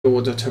in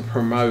order to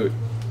promote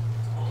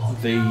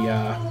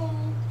the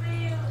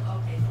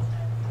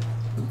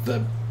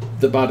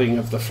budding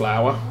of the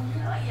flower.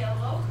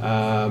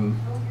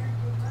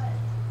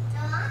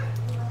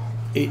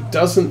 It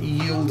doesn't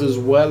yield as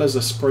well as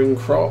a spring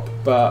crop,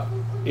 but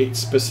it's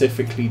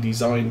specifically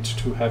designed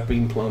to have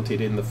been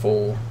planted in the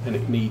fall, and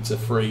it needs a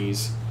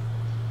freeze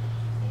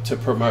to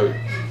promote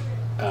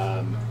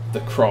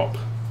the crop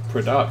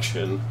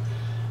production.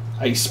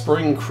 A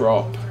spring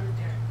crop,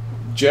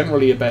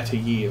 generally a better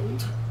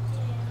yield,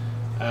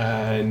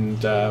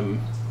 and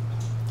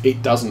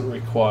it doesn't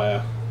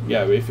require,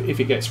 if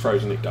it gets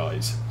frozen it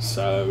dies,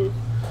 so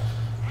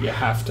you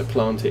have to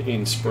plant it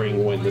in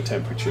spring when the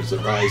temperatures are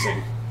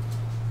rising.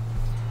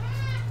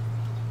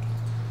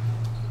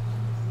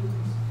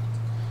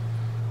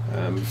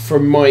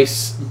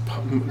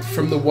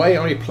 From the way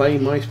I play,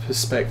 my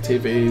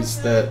perspective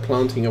is that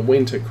planting a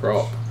winter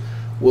crop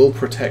will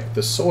protect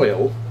the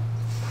soil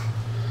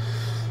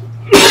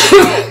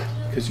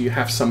because you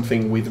have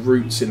something with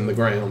roots in the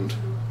ground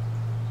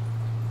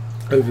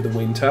over the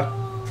winter.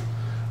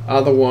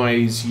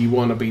 Otherwise, you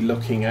want to be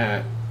looking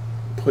at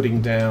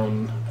putting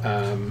down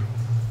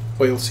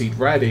oilseed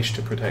radish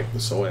to protect the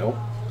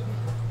soil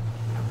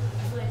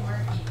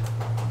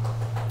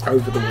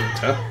over the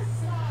winter.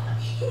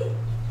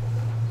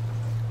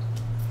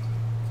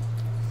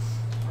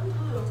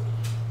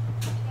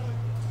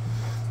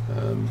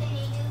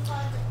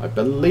 I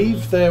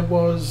believe there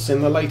was, in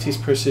the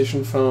latest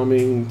precision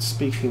farming,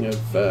 speaking of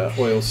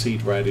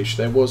oilseed radish,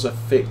 there was a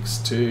fix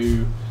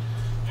to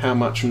how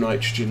much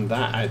nitrogen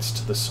that adds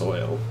to the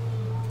soil.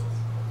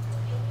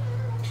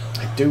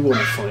 I do want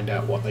to find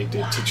out what they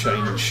did to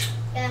change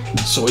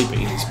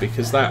soybeans,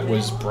 because that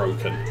was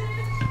broken.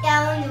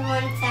 That was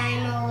one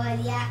time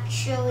already,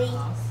 actually.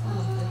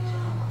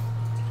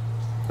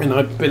 And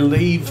I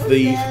believe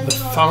the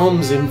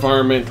farm's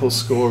environmental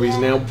score is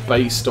now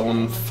based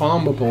on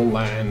farmable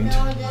land,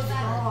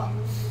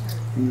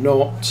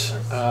 not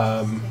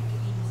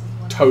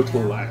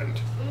total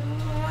land.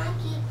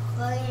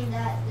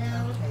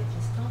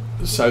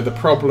 So the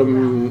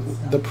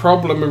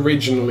problem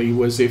originally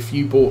was, if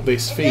you bought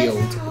this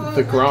field,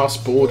 the grass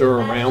border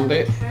around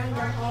it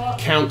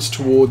counts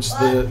towards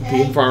the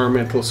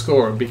environmental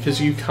score, and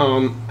because you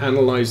can't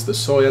analyze the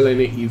soil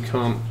in it, you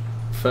can't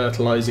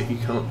fertilize it, you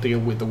can't deal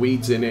with the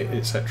weeds in it,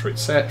 etc.,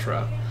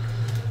 etc.,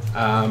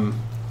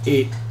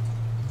 it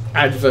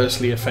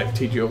adversely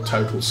affected your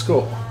total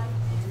score,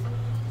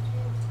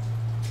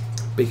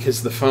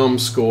 because the farm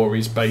score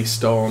is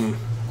based on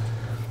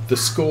the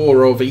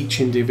score of each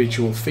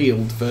individual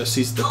field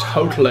versus the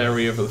total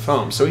area of the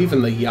farm. So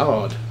even the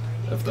yard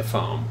of the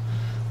farm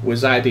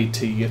was added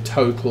to your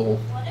total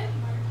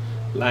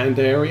land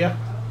area,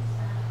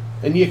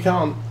 and you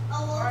can't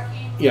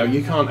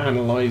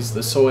analyze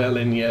the soil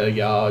in your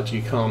yard,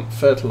 you can't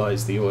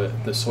fertilize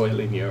the soil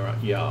in your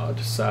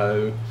yard.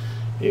 So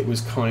it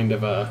was kind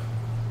of a,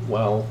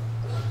 well,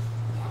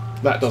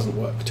 that doesn't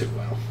work too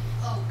well.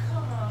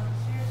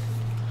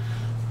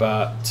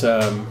 But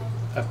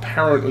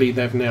apparently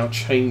they've now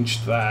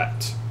changed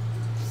that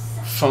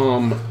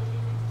farm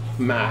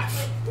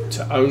math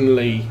to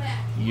only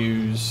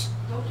use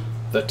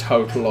the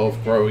total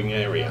of growing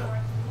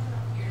area.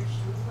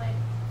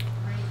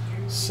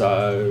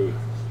 So,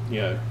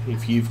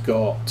 if you've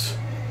got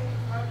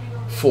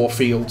 4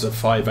 fields of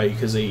 5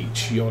 acres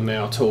each, you're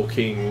now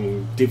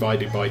talking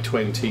divided by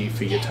 20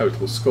 for your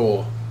total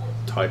score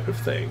type of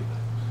thing.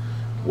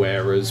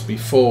 Whereas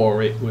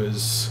before it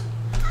was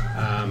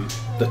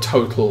the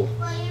total,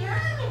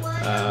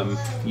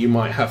 you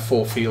might have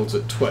 4 fields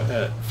at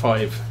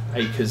 5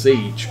 acres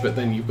each, but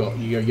then you've got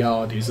your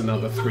yard is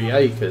another 3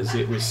 acres.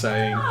 It was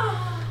saying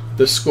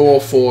the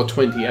score for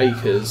 20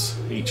 acres,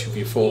 each of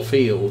your 4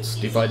 fields,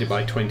 divided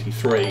by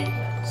 23,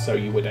 so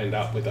you would end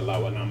up with a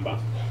lower number.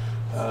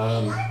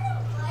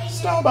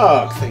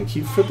 Starbuck, thank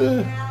you for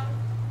the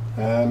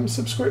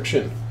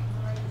subscription.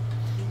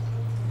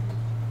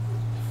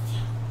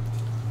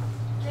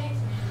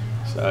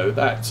 So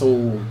that's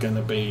all going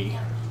to be...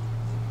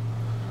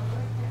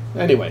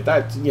 Anyway,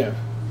 that,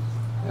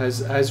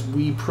 as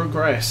we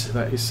progress,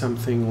 that is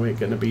something we're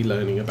going to be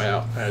learning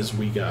about as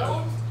we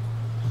go.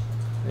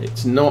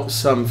 It's not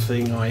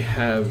something I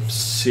have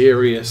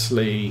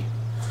seriously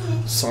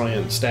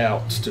scienced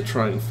out to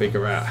try and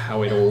figure out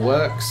how it all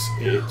works.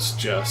 It's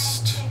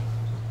just,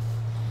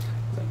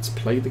 let's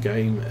play the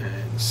game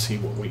and see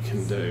what we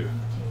can do.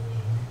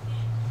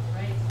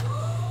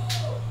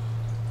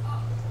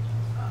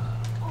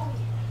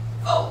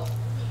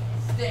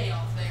 Stay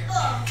off there.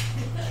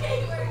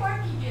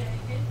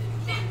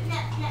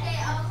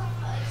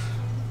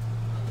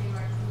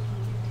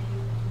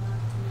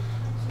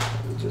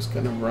 I'm just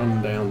going to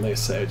run down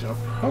this edge. I'll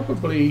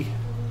probably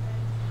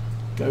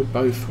go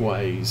both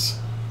ways.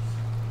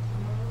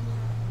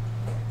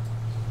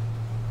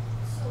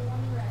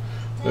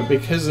 But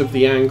because of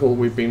the angle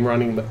we've been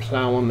running the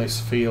plough on this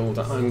field,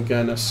 I'm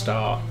going to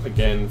start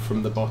again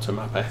from the bottom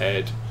up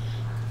ahead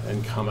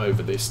and come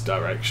over this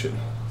direction,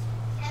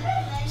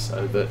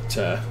 so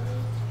that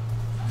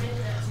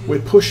we're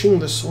pushing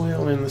the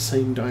soil in the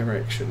same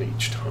direction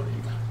each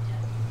time.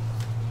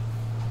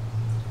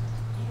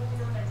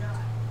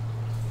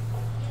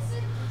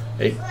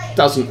 It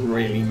doesn't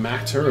really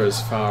matter as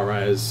far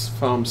as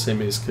farm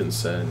sim is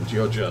concerned.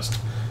 You're just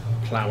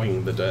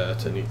ploughing the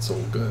dirt and it's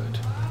all good.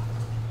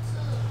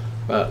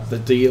 But the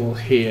deal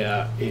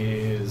here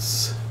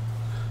is,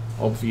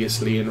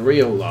 obviously in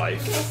real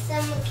life,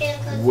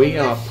 we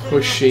are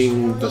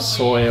pushing the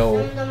soil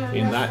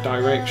in that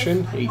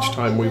direction each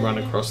time we run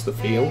across the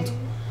field.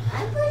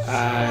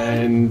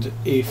 And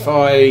if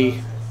I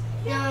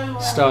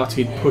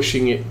started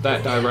pushing it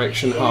that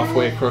direction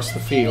halfway across the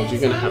field,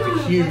 you're going to have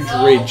a huge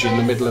ridge in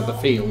the middle of the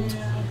field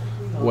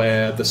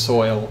where the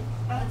soil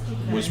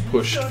was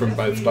pushed from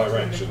both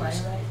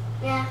directions.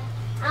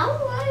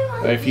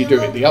 If you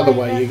do it the other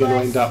way, you're going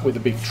to end up with a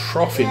big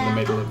trough in the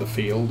middle of the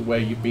field where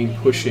you've been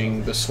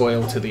pushing the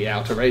soil to the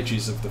outer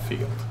edges of the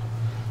field.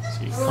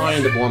 So you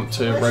kind of want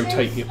to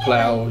rotate your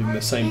plough in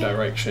the same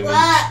direction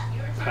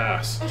each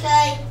pass.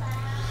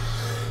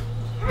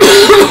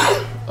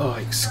 Oh,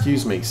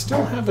 excuse me,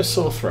 still have a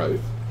sore throat.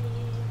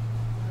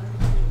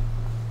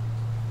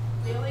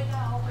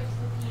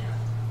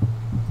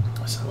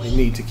 So I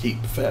need to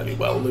keep fairly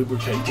well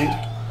lubricated.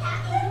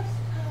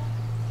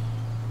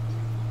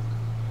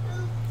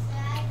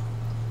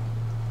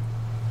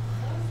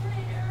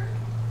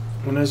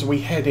 And as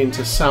we head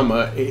into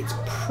summer, it's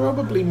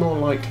probably more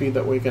likely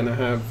that we're going to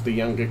have the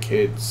younger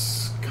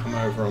kids come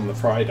over on the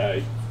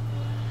Friday.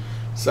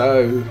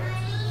 So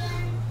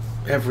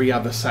every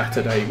other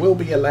Saturday will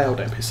be a loud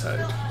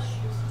episode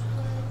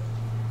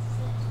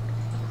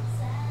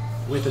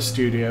with a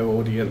studio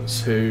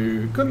audience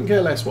who couldn't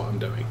care less what I'm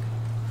doing.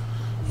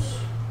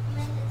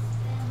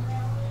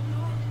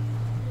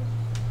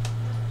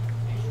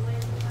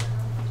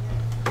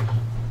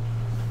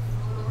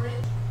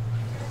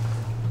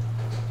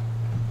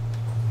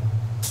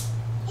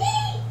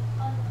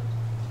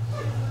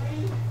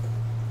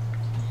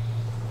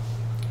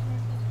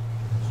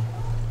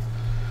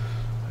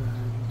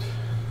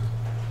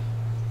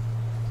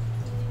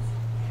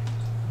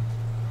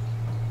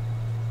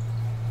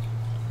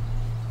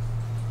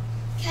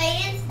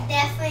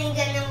 Definitely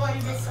gonna win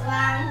this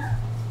round.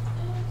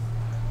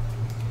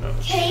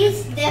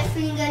 Kay's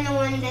definitely gonna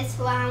win this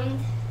round.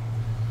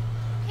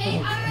 Hey,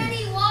 I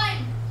already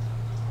won.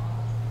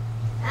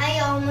 I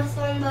almost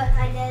won, but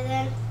I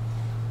didn't.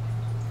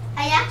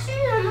 I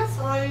actually almost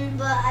won,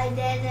 but I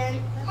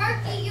didn't.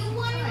 Marky, you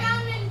won a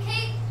round and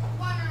Kate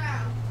won a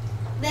round.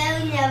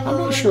 Barely never I'm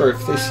not won sure the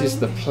if this is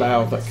the round.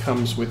 plough that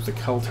comes with the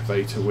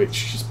cultivator,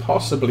 which is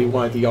possibly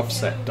why the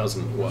offset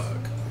doesn't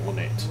work on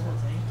it.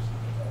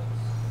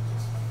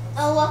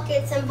 Oh look,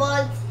 it's some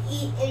bugs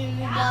eating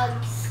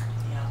bugs.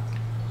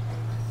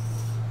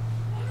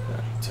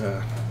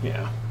 But,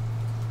 yeah.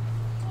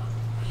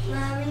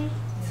 Mommy,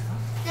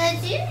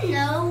 did you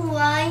know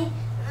why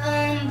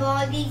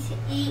bodies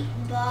eat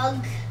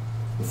bugs?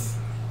 Just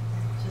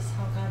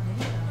how God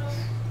made them.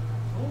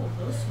 Oh,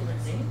 those were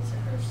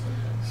dancers.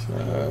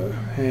 So,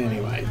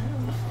 anyway.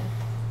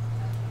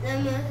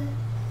 Um, You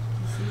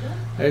see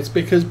that? It's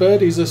because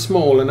birdies are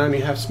small and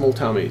only have small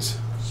tummies.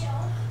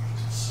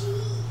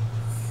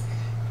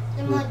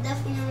 the mod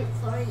definitely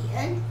for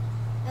Ian.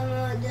 The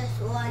mod this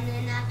one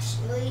and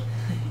actually.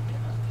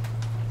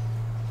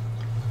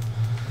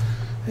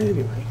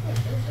 Anyway.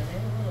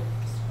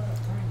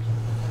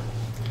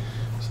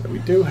 So we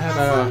do have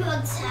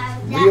a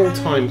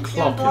real-time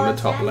clock in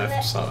the top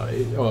left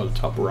side, or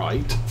top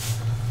right.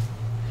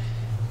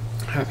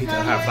 Happy to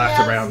have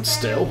that around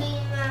still.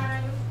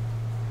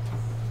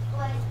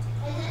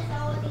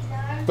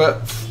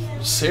 But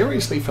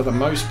seriously, for the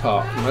most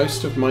part,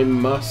 most of my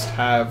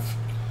must-have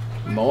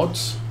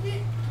mods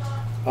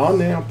are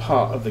now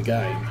part of the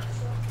game.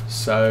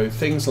 So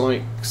things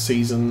like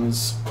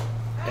seasons,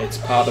 it's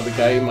part of the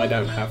game. I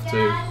don't have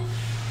to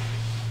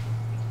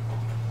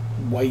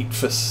wait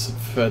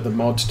for the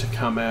mod to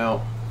come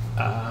out.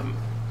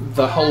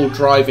 The whole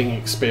driving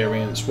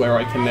experience, where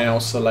I can now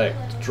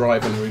select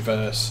drive and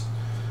reverse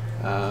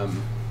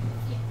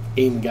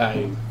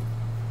in-game.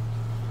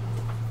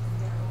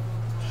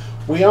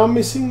 We are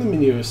missing the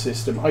manure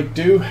system. I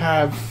do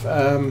have...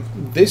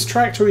 this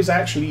tractor is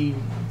actually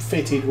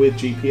fitted with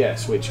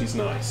GPS, which is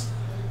nice.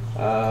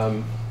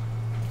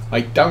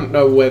 I don't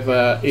know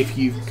whether if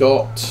you've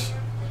got...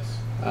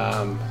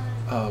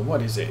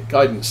 what is it?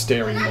 Guidance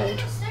steering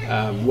mod.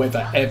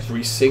 Whether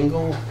every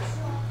single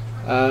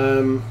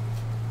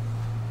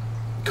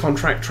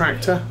contract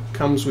tractor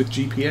comes with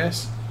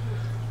GPS.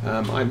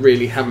 I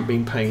really haven't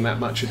been paying that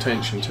much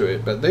attention to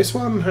it, but this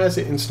one has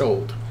it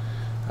installed.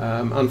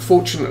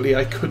 Unfortunately,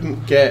 I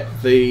couldn't get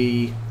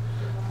the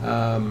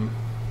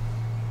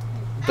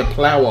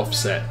plough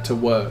offset to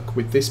work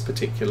with this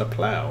particular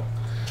plough,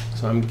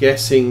 so I'm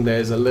guessing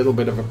there's a little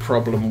bit of a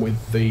problem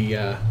with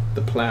the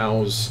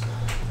plough's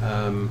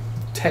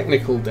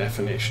technical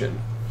definition.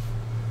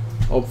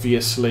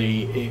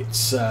 Obviously,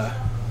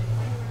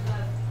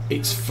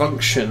 its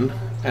function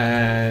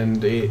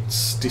and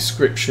its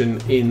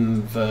description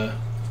in the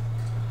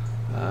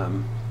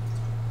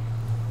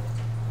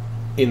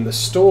in the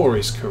store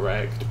is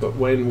correct, but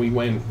when we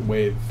went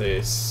with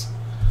this,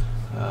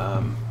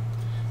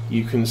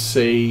 you can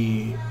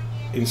see,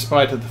 in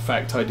spite of the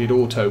fact I did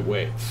auto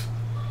width,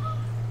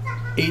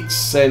 it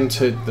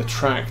centered the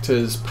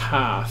tractor's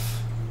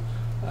path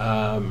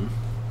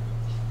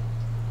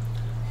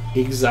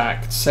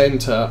exact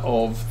center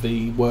of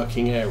the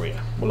working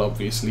area. Well,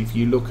 obviously if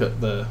you look at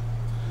the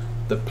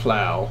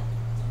plow,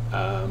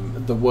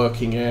 the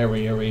working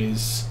area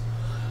is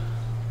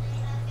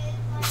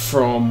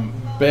from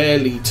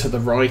barely to the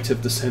right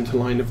of the center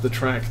line of the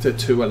tractor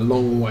to a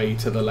long way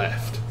to the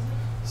left.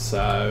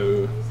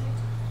 So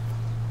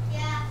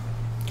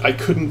I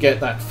couldn't get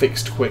that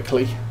fixed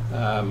quickly.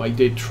 I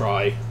did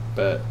try,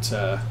 but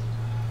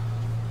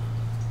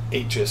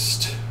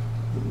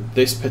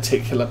this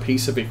particular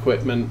piece of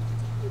equipment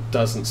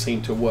doesn't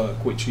seem to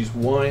work, which is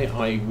why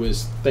I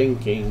was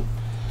thinking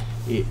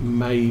it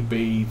may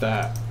be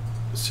that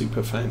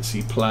super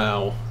fancy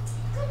plow.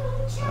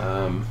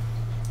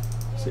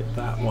 Is it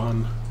that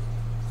one?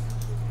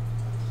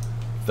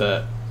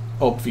 That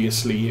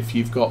obviously, if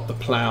you've got the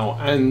plow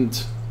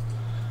and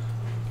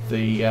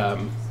the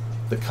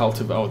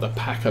cultivar or the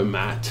Paco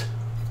mat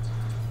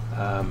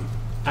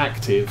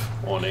active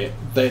on it,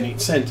 then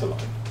it's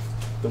centerline.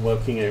 The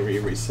working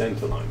area is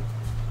centerline.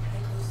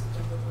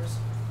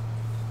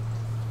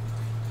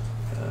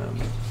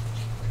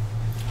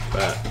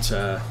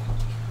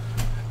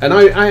 And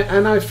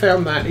I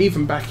found that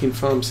even back in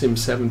Farm Sim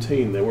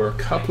 17, there were a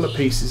couple of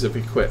pieces of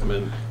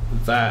equipment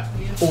that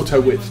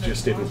auto width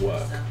just didn't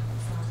work.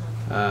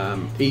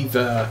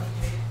 Either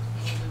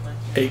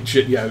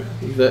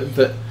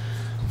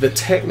the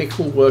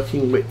technical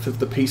working width of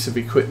the piece of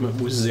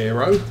equipment was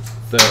 0,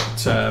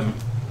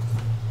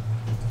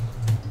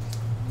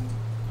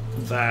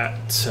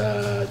 that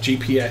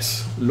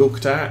GPS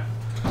looked at,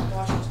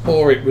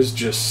 or it was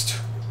just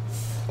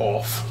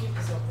off.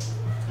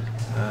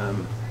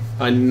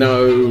 I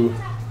know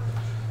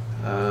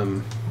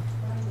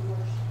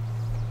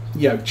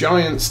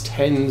Giants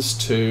tends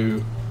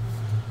to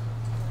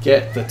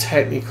get the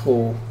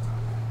technical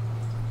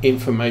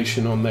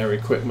information on their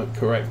equipment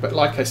correct, but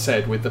like I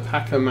said, with the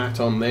Paco mat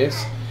on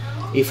this,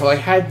 if I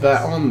had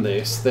that on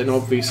this, then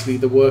obviously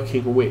the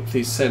working width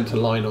is center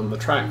line on the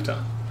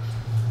tractor.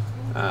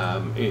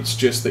 It's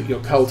just that you're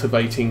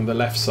cultivating the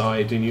left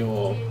side and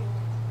you're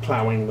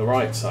ploughing the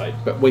right side,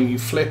 but when you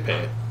flip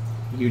it,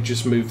 you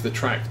just move the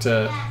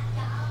tractor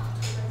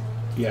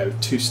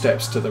 2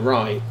 steps to the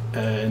right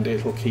and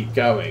it'll keep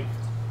going.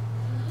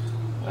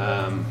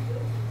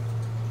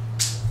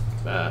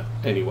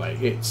 Anyway,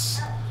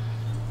 it's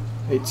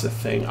a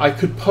thing. I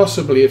could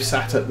possibly have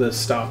sat at the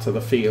start of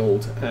the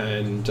field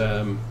and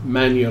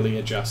manually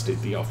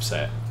adjusted the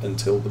offset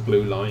until the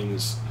blue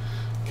lines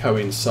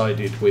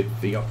coincided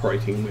with the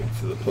operating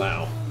width of the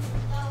plough.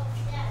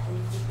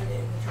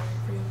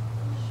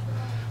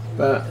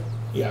 But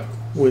yeah,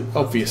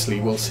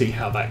 obviously we'll see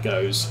how that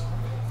goes.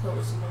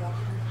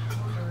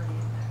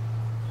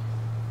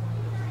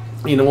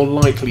 In all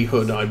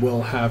likelihood, I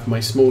will have my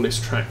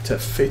smallest tractor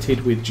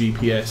fitted with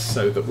GPS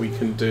so that we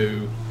can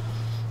do,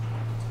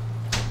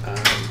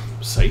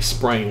 say,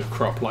 spraying a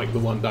crop like the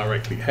one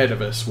directly ahead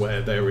of us,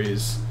 where there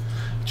is...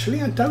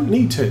 Actually, I don't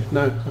need to.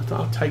 No,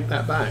 I'll take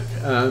that back.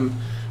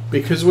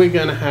 Because we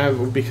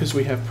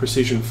have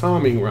precision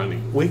farming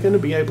running, we're going to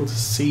be able to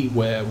see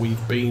where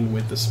we've been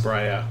with the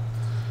sprayer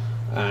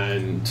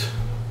and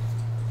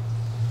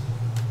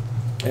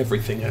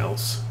everything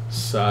else.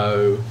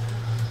 So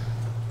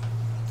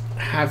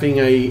having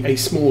a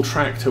small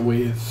tractor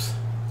with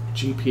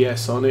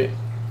GPS on it,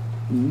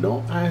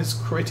 not as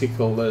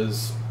critical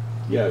as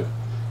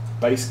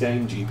base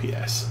game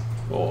GPS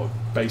or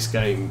base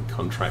game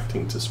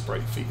contracting to spray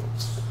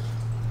fields.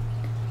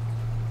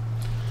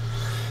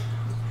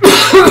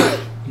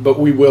 But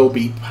we will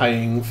be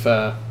paying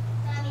for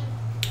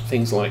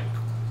things like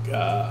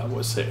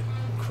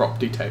crop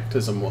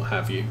detectors and what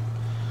have you,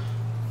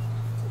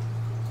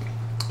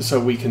 so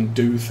we can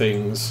do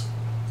things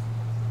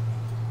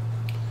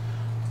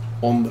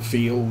on the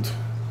field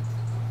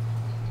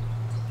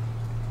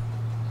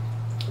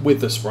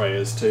with the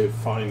sprayers to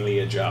finally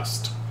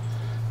adjust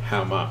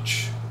how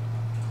much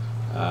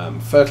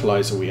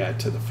fertilizer we add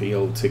to the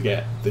field to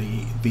get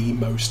the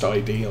most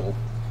ideal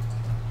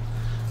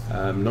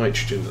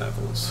nitrogen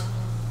levels.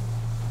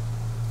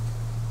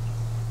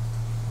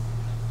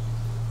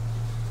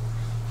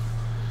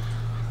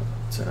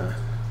 But,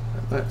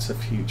 that's a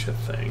future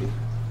thing.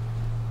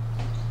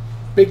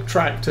 Big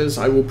tractors,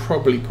 I will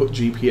probably put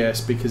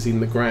GPS, because in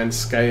the grand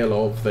scale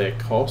of their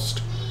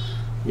cost,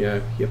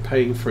 you're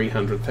paying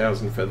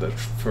 $300,000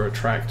 for a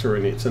tractor,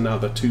 and it's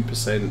another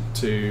 2%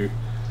 to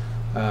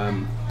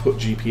put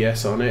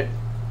GPS on it.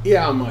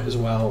 Yeah, I might as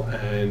well.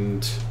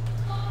 And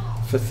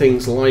for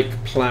things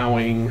like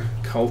ploughing,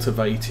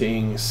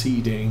 cultivating,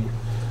 seeding,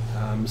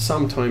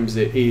 sometimes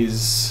it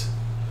is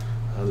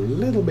a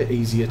little bit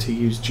easier to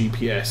use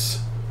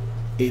GPS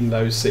in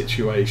those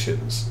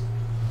situations.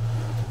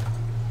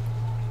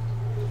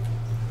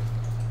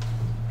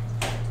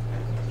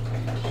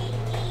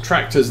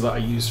 Tractors that I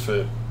use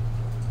for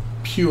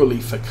purely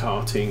for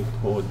carting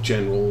or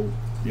general,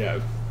 you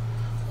know,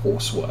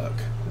 horse work,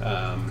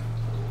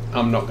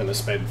 I'm not going to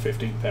spend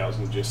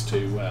 15,000 just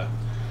to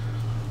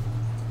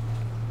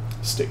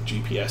stick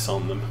GPS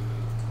on them.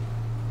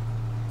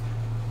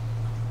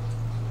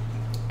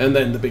 And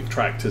then the big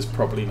tractor's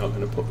probably not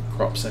going to put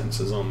crop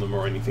sensors on them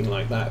or anything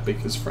like that,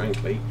 because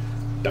frankly,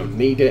 don't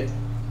need it.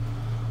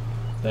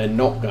 They're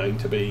not going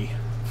to be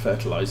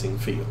fertilizing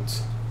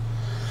fields.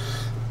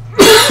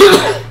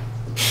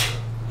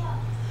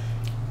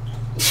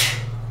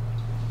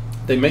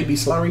 They may be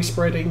slurry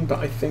spreading, but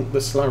I think the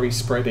slurry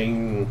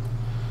spreading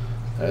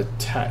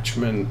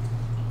attachment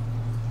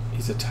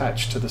is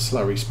attached to the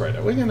slurry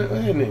spreader. We're gonna,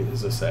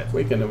 as I said,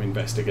 we're going to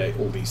investigate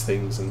all these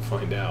things and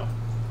find out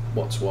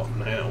what's what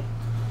now.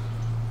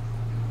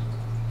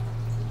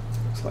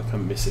 Looks like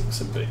I'm missing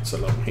some bits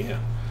along here.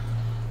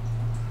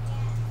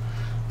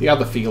 The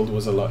other field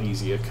was a lot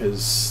easier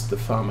because the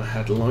farmer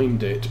had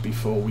lined it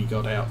before we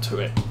got out to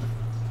it.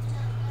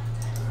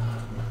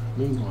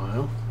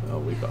 Meanwhile, oh,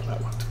 we got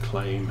that one to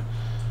claim.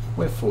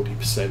 We're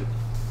 40%.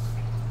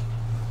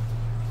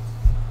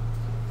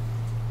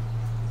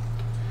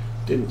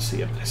 Didn't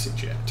see a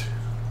message yet.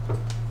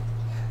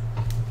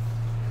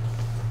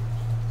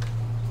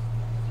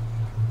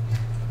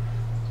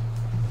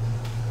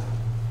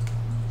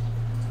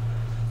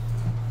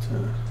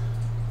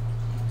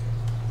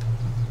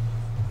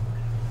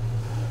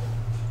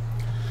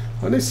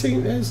 Well, as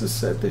I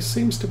said, this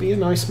seems to be a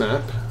nice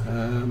map.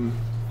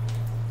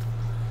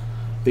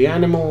 The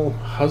animal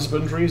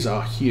husbandries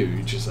are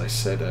huge, as I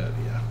said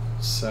earlier.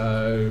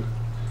 So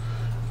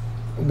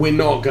we're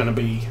not going to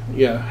be,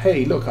 yeah,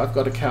 hey, look, I've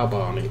got a cow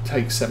barn. It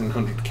takes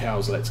 700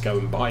 cows. Let's go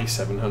and buy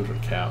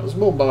 700 cows.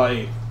 We'll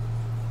buy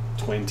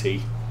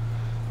 20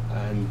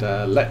 and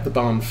let the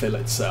barn fill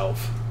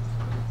itself.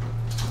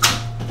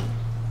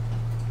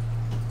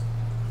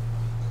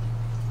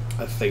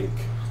 I think,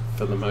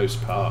 for the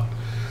most part.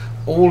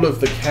 All of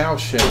the cow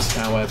sheds,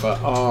 however,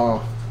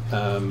 are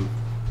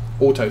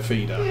auto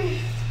feeder.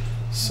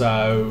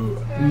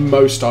 So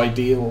most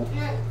ideal,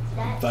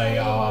 they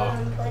are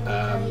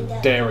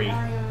dairy,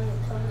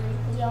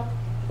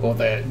 or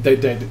they're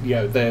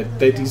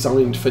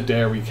designed for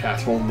dairy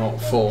cattle,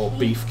 not for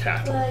beef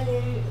cattle.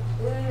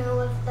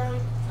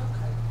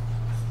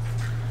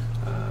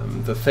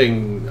 The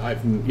thing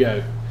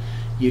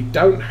you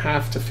don't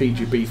have to feed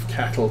your beef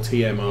cattle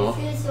TMR.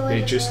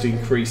 It just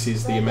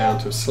increases the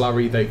amount of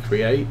slurry they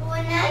create.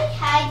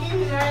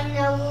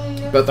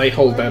 But they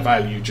hold their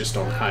value just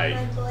on hay.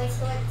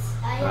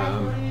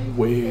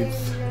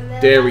 With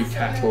dairy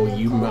cattle,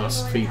 you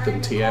must feed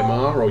them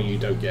TMR or you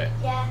don't get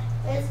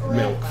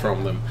milk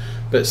from them.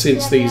 But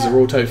since these are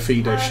auto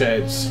feeder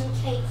sheds,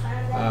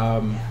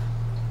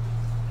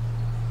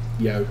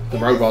 the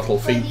robot will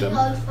feed them.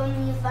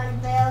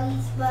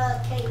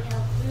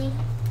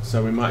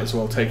 So we might as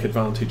well take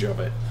advantage of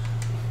it.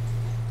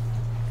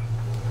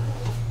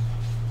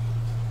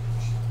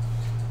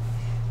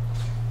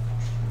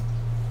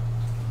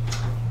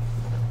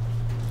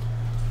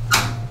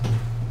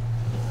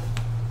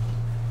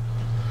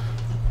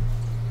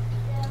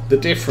 The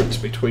difference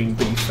between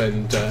beef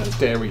and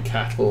dairy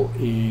cattle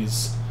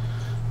is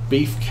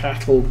beef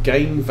cattle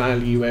gain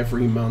value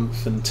every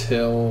month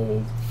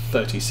until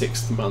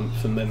 36th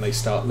month, and then they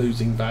start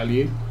losing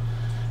value.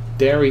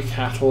 Dairy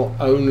cattle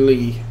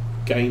only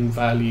gain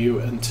value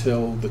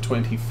until the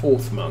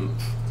 24th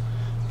month.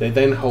 They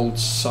then hold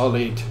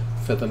solid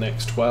for the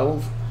next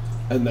 12,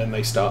 and then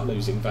they start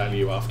losing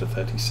value after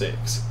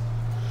 36.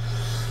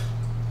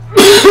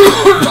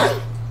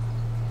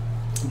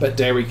 But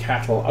dairy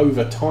cattle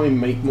over time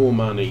make more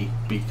money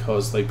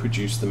because they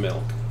produce the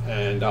milk,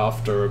 and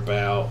after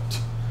about,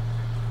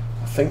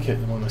 I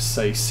want to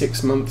say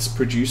 6 months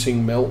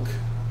producing milk,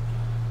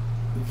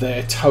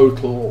 their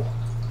total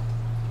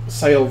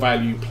sale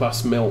value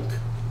plus milk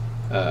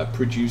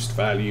produced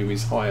value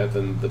is higher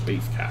than the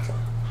beef cattle.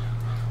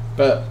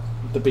 But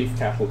the beef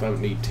cattle don't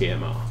need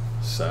TMR,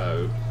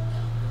 so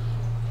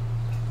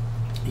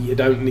you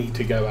don't need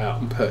to go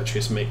out and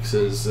purchase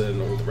mixers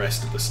and all the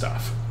rest of the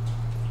stuff.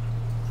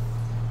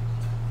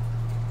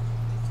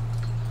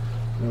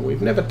 Now,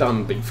 we've never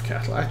done beef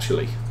cattle,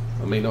 actually.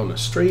 I mean, on a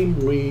stream,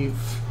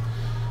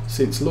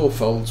 since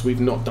Lawfolds, we've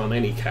not done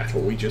any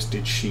cattle. We just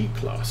did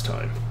sheep last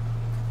time.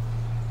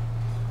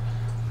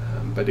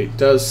 But it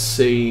does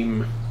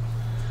seem,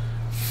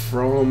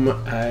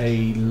 from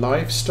a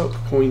livestock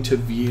point of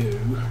view,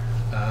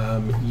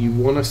 you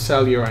want to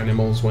sell your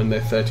animals when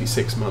they're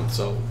 36 months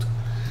old.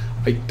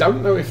 I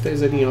don't know if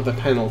there's any other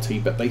penalty,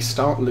 but they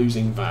start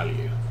losing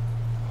value.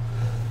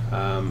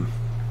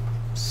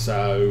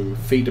 So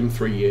feed them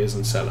 3 years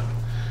and sell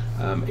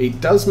them. It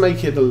does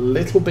make it a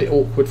little bit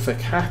awkward for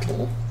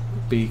cattle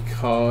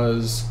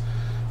because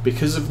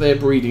of their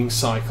breeding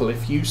cycle.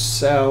 If you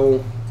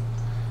sell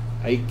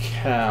a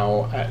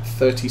cow at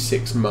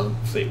 36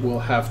 months, it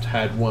will have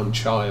had one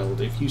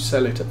child. If you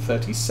sell it at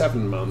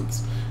 37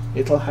 months,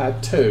 it'll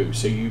have two.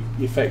 So you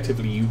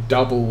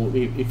double.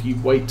 If you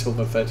wait till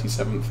the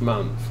 37th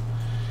month,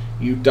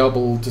 you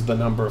doubled the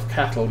number of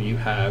cattle you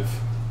have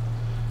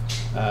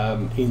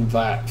in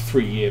that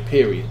 3-year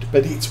period,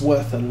 but it's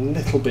worth a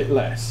little bit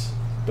less.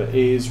 But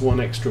is one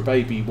extra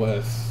baby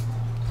worth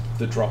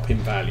the drop in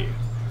value?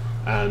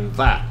 And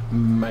that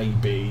may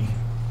be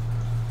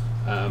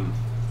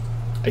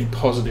a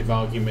positive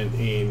argument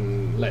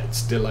in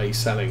let's delay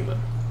selling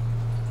them.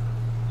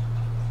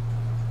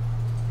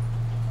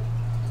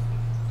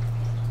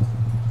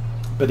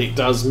 But it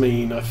does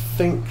mean, I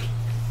think,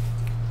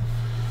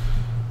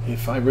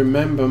 if I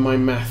remember my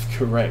math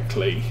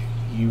correctly,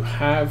 you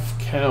have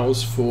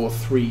cows for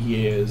 3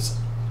 years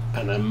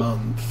and a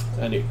month,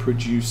 and it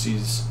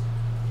produces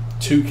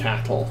 2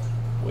 cattle,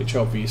 which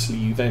obviously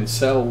you then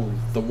sell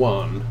the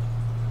one,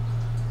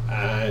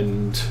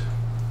 and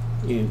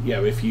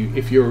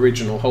if your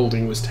original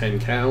holding was 10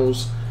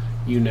 cows,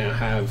 you now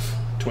have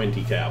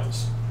 20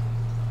 cows.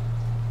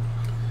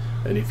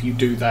 And if you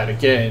do that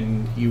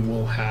again, you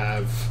will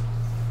have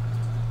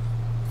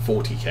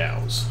 40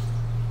 cows,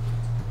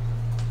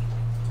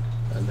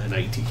 and then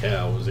 80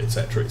 cows,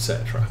 etc.,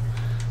 etc.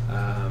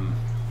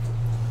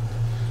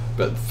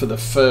 But for the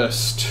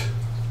first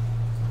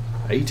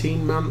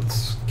 18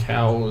 months,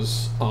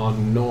 cows are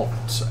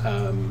not...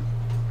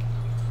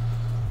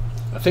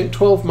 I think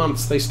 12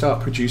 months they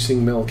start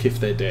producing milk if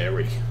they're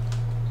dairy,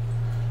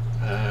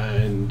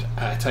 and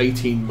at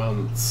 18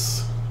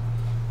 months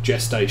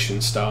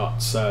gestation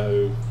starts,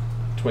 so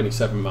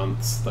 27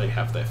 months they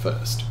have their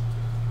first.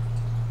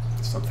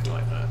 Something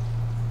like that.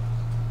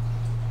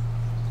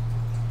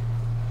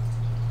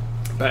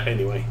 But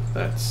anyway,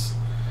 that's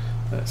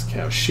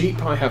cows.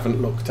 Sheep I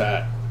haven't looked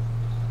at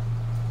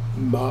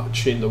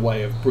much in the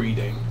way of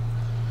breeding,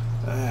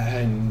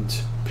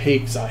 and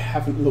pigs I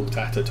haven't looked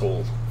at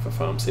all for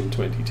Farm Sim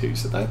 22,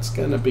 so that's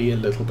going to be a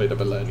little bit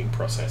of a learning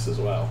process as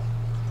well.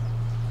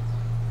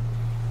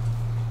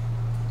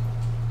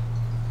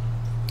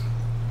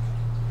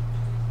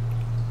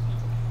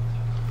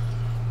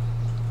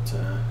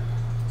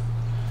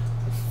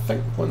 I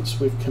think once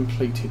we've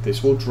completed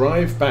this, we'll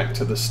drive back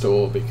to the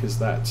store because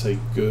that's a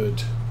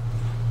good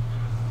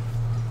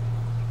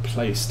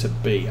place to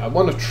be. I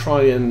want to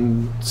try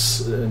and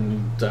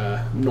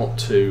not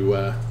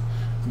to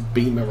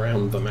beam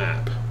around the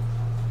map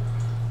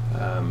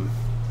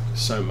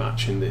so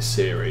much in this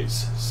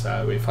series.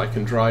 So if I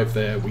can drive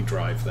there, we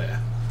drive there.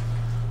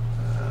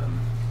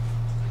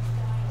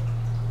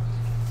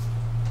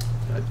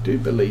 I do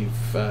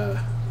believe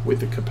with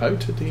the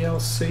Capota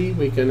DLC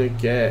we're going to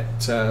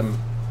get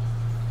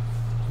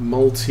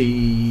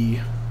multi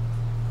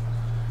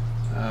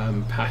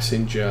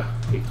passenger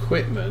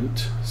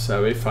equipment,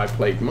 so if I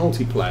played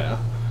multiplayer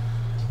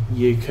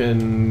you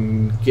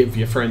can give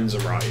your friends a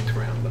ride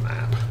around the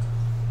map.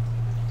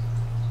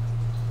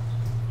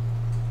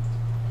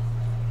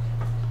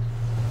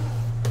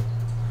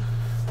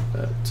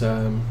 But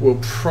we'll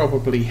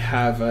probably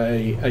have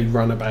a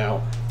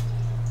runabout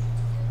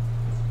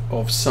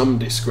of some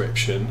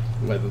description,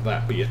 whether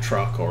that be a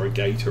truck or a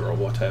gator or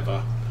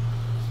whatever.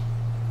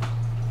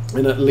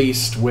 And at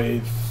least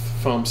with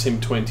Farm Sim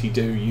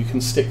 22 you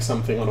can stick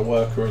something on a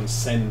worker and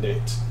send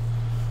it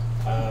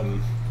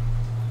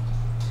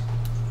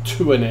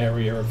to an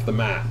area of the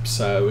map.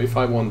 So if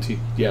I wanted,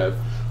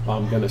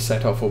 I'm going to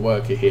set off a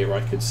worker here,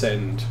 I could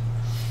send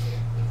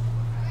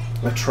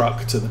a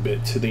truck to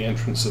the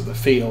entrance of the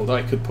field.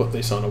 I could put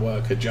this on a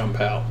worker, jump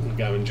out and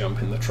go and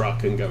jump in the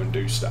truck and go and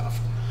do stuff.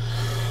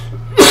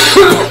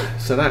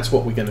 So that's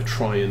what we're going to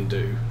try and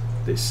do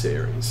this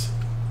series.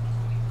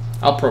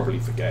 I'll probably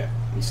forget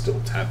and still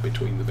tab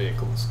between the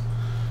vehicles,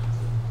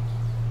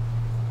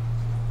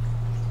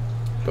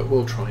 but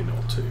we'll try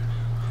not to.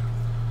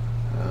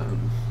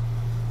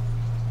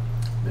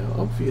 Now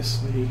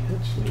obviously,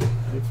 actually,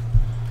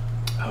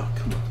 oh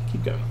come on,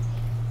 keep going.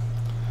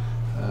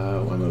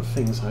 One of the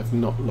things I've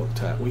not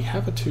looked at, we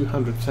have a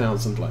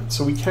 200,000 loan,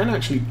 so we can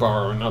actually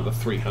borrow another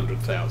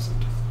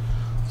 300,000.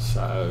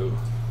 So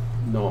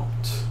not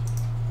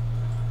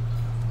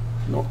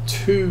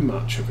too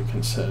much of a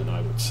concern,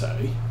 I would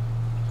say.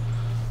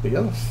 The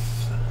other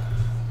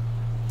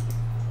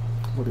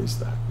what is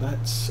that?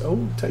 That's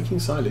taking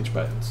silage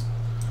bales.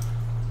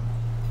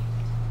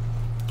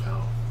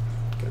 Oh,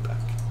 go back.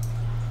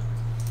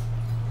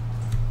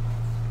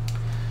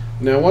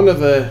 Now, one of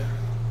the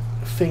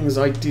things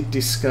I did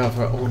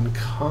discover on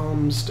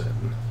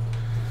Calmsden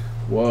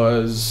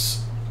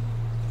was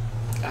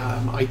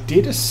I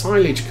did a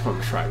silage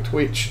contract,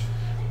 which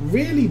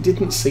really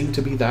didn't seem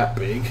to be that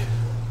big,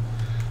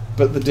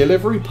 but the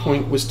delivery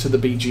point was to the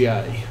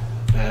BGA,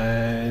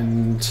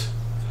 and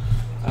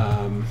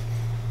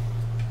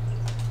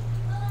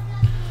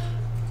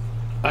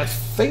I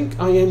think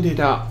I ended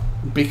up,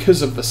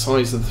 because of the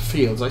size of the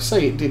fields, I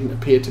say it didn't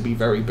appear to be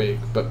very big,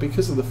 but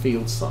because of the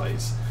field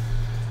size,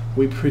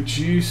 we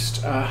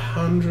produced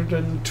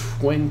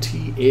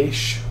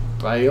 120-ish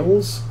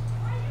bales.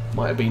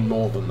 Might have been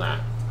more than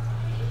that.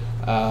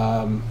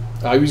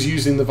 I was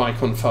using the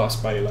Vicon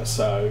fast baler,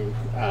 so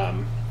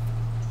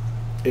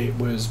it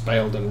was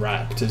baled and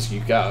wrapped as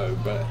you go,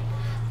 but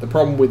the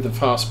problem with the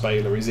fast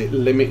baler is it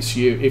limits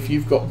you. If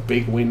you've got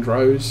big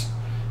windrows,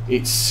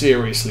 it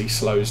seriously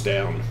slows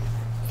down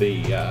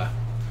the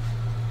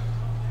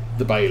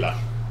the baler,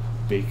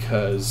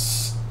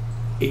 because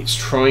it's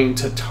trying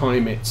to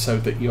time it so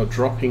that you're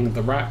dropping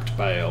the wrapped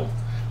bale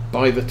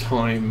by the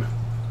time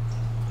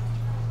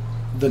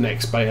the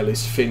next bale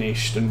is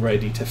finished and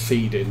ready to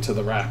feed into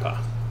the wrapper.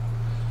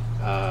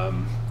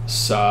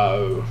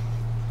 So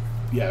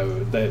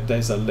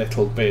there's a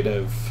little bit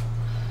of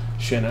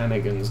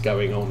shenanigans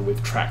going on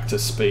with tractor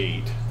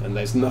speed, and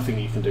there's nothing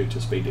you can do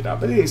to speed it up,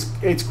 but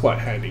it's quite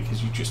handy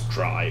because you just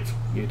drive.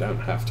 You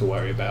don't have to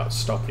worry about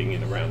stopping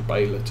in around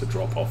baler to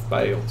drop off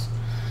bales.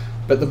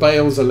 But the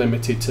bales are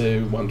limited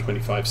to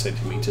 125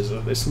 centimetres.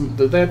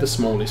 They're the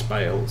smallest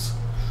bales,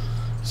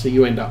 so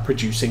you end up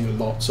producing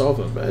lots of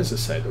them. But as I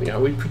said,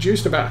 we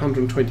produced about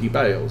 120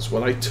 bales.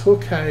 Well, I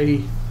took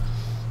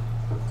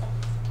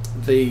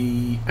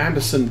the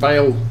Anderson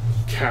bale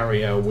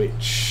carrier,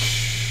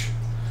 which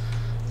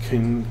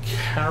can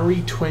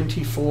carry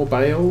 24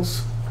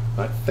 bales,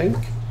 I think,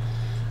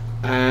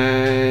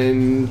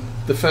 and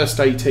the first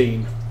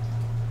 18,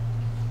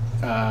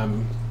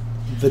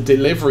 the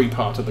delivery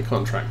part of the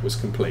contract was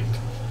complete,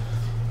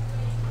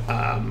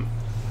 and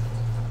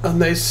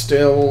there's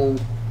still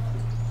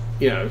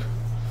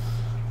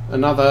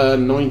another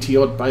 90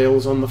 odd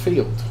bales on the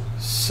field.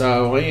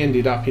 So I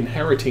ended up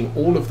inheriting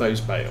all of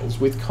those bales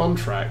with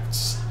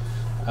contracts.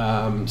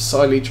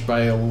 Silage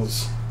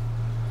bales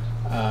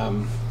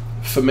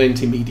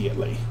ferment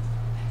immediately,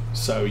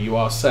 so you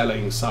are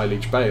selling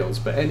silage bales,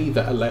 but any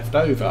that are left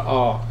over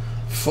are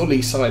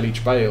fully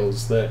silage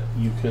bales that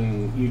you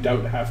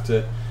don't have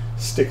to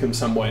stick them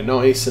somewhere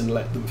nice and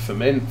let them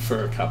ferment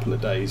for a couple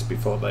of days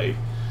before they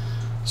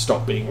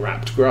stop being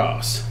wrapped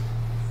grass.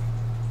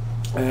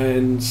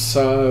 And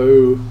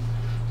so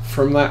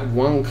from that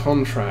one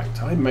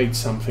contract I made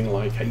something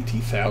like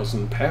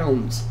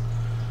 £80,000,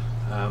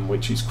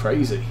 which is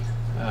crazy.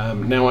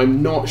 Now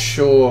I'm not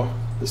sure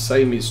the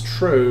same is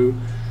true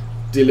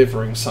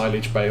delivering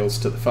silage bales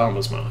to the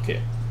farmers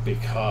market,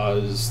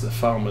 because the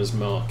farmers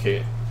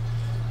market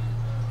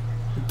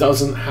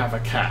doesn't have a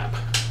cap.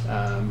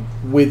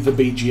 With the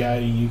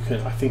BGA,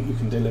 I think you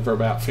can deliver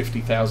about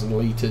 50,000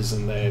 litres,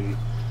 and then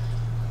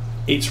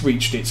it's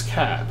reached its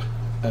cap,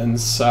 and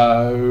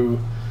so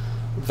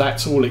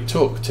that's all it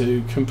took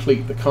to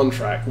complete the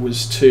contract,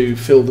 was to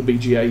fill the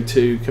BGA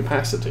to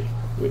capacity,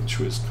 which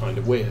was kind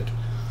of weird.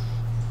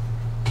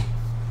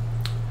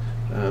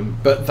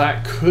 But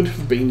that could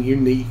have been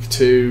unique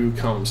to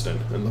Calmsden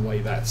and the way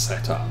that's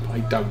set up. I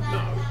don't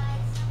know.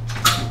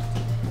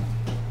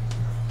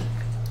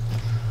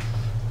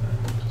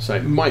 So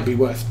it might be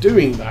worth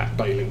doing that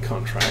baling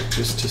contract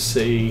just to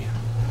see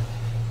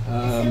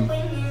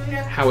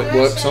how it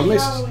works on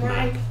this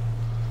map.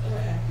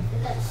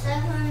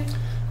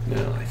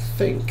 Now I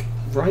think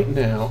right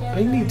now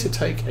I need to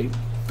take a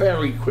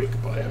very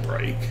quick bio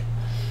break.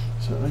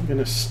 So I'm going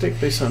to stick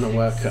this on a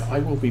worker. I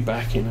will be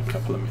back in a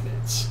couple of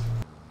minutes.